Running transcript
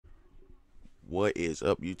What is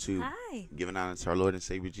up, YouTube? Hi. Giving honor to our Lord and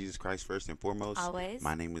Savior Jesus Christ first and foremost. Always.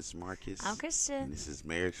 My name is Marcus. I'm Christian. And this is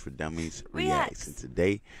Marriage for Dummies Reacts. And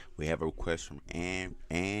today we have a request from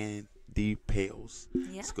Andy Pales.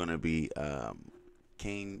 Yeah. It's gonna be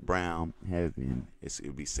Kane Brown having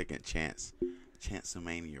it'll be Second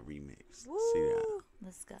Chayncemania remix. Woo. See that?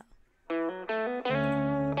 Let's go.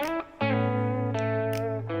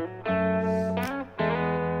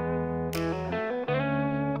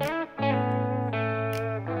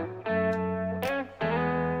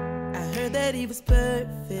 That he was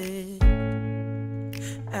perfect.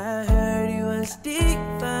 I heard he was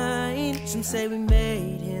divine. Some say we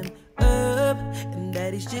made him up, and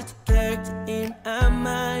that he's just a character in our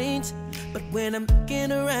minds. But when I'm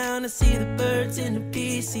looking around, I see the birds and the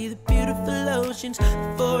bees, see the beautiful oceans,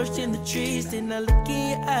 the forest and the trees. Then I look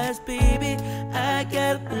in your eyes, baby, I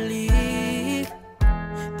gotta believe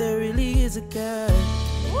there really is a God.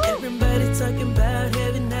 Everybody talking about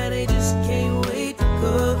heaven, now they just can't wait to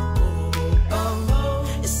go.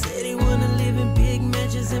 They said they wanna live in big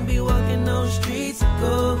mansions and be walking on the streets of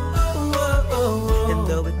gold. And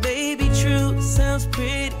though it may be true, it sounds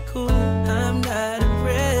pretty cool. I'm not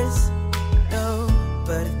impressed, no.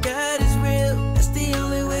 But if God is real, that's the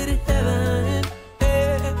only way to heaven.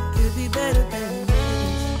 Yeah, could be better than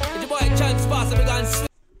this. The boy Chayncemania.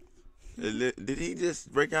 Did he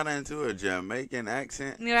just break out into a Jamaican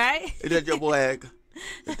accent? Right? Is that your boy?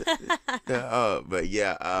 But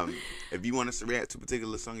yeah, if you want us to react to a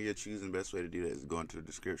particular song you're choosing, the best way to do that is go into the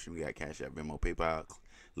description. We got Cash App, Venmo, PayPal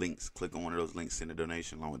links. Click on one of those links, send a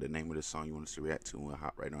donation along with the name of the song you want us to react to, and we'll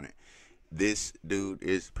hop right on it. This dude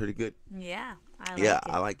is pretty good. Yeah,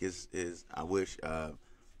 I like his. I wish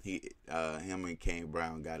him and Kane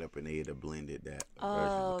Brown got up and they had blended that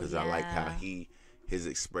version, because I like how his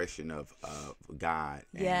expression of God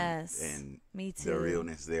and me too, the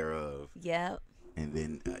realness thereof. Yep. And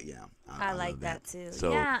then I like that too.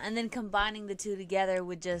 So, yeah, and then combining the two together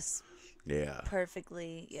would just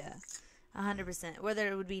perfectly 100%. Where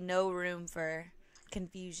there would be no room for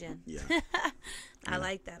confusion. Yeah. I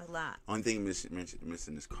like that a lot. Only thing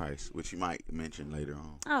missing is Christ, which you might mention later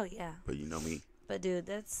on. Oh yeah. But you know me. But dude,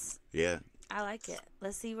 that's I like it.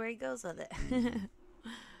 Let's see where he goes with it.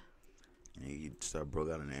 And you start broke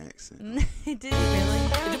out in an accent. He did really.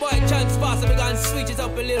 The boy Chayncemania, we gonna switch it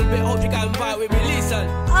up a little bit. Hope you can vibe with me. Listen.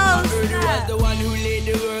 Oh, he was the one who laid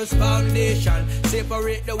the world's foundation.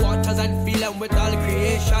 Separate the waters and fill them with all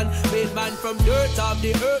creation. Made man from dirt of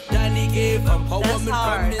the earth that he gave him. A woman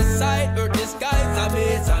from his side, earth the skies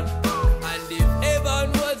amazing. And if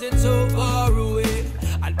heaven wasn't so far away,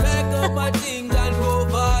 I'd pack up my things and go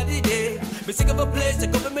for the day. Be sick of a place to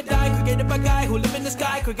come and me die. Create up a guy who live in the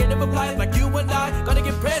sky. Create up a life like you and I. Gotta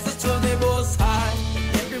give praises to the most high.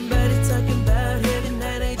 Everybody talking about heaven,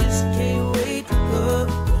 now they just can't wait to go.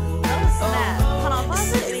 Oh snap. Hold on,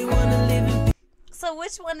 pause it. So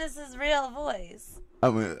which one is his real voice? I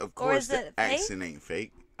mean, of course, the accent ain't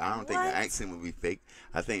fake. I don't think the accent would be fake.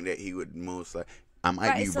 I think that he would most like. I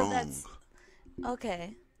might be wrong.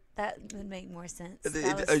 Okay, that would make more sense.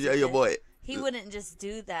 Your boy. He wouldn't just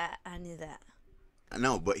do that. I knew that.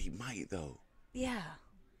 No, but he might though. Yeah.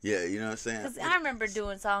 Yeah, you know what I'm saying? Because I remember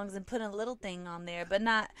doing songs and putting a little thing on there, but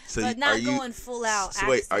not going full out. So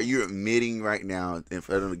wait, are you admitting right now in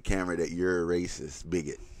front of the camera that you're a racist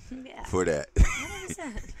bigot? Yeah. For that.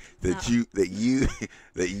 100%.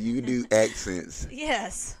 that you do accents.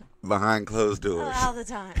 Yes. Behind closed doors. All the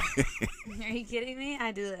time. Are you kidding me?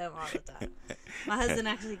 I do them all the time. My husband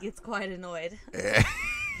actually gets quite annoyed.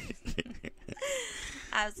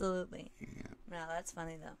 Absolutely. Yeah. No, that's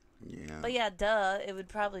funny though. Yeah. But yeah, duh, it would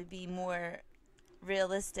probably be more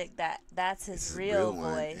realistic that's his real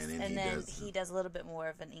voice, and then he does a little bit more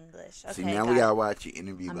of an English. Okay. See, now we gotta watch an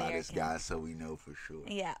interview by this guy so we know for sure.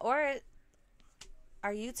 Yeah, or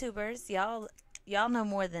our YouTubers, y'all know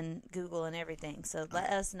more than Google and everything, so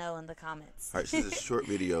let us know in the comments. All right, so this is a short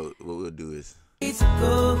video. What we'll do is. I'm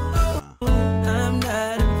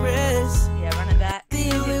not impressed. Yeah, run it back.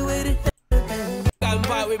 The only way to can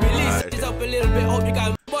vibe with me. Listen it up a little bit. Hope you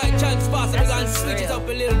can. Boy Chayncemania, we gonna switch it up a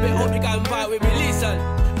little bit. Hope you can vibe with me. Listen.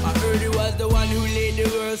 I heard he was the one who laid the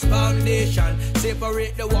world's foundation.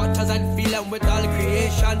 Separate the waters and fill them with all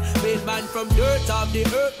creation. Made man from dirt of the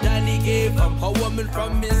earth that he gave him. A woman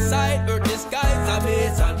from his side, earth the skies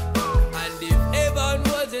amazing. And if heaven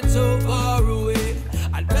wasn't so far away,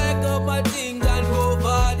 I'd pack up my things and go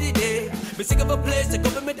for the day. Be sick of a place to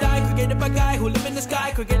come and me die. Create up a guy who live in the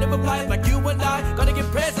sky. Create up a life like you and I. Gotta give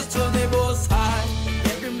praises to the most high.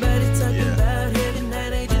 Everybody talking about heaven, now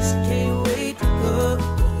they just can't wait to go.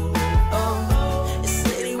 They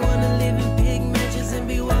say they wanna live in big mansions and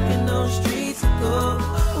be walking on the streets.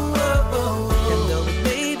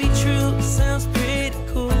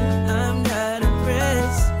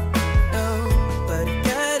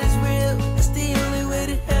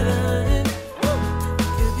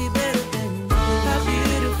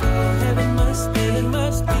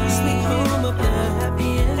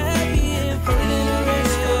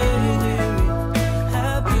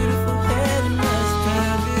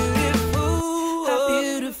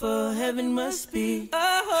 be.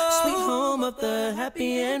 Sweet home of the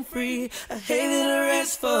happy and free, a haven of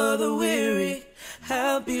rest for the weary.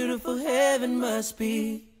 How beautiful heaven must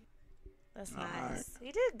be. That's nice. Right.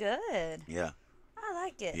 You did good. Yeah. I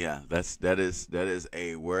like it. Yeah, that is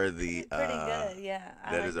a worthy. Pretty good. Yeah.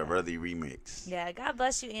 That is a worthy remix. Yeah. God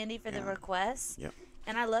bless you, Andy, for the request. Yep.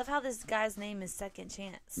 And I love how this guy's name is Second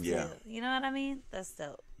Chance. Too. Yeah. You know what I mean? That's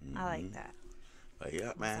dope. I like that. But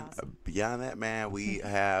yeah, man. Awesome. Beyond that, man, we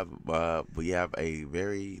have a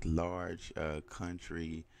very large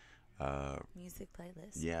country music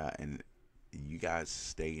playlist. Yeah, and you guys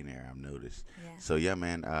stay in there, I've noticed. Yeah. So yeah,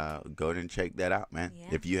 man, go ahead and check that out, man. Yeah.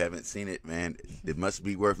 If you haven't seen it, man, it must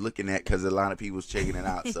be worth looking at because a lot of people's checking it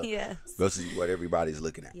out. So yes. go see what everybody's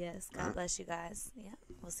looking at. Yes. God bless you guys. Yeah.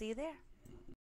 We'll see you there.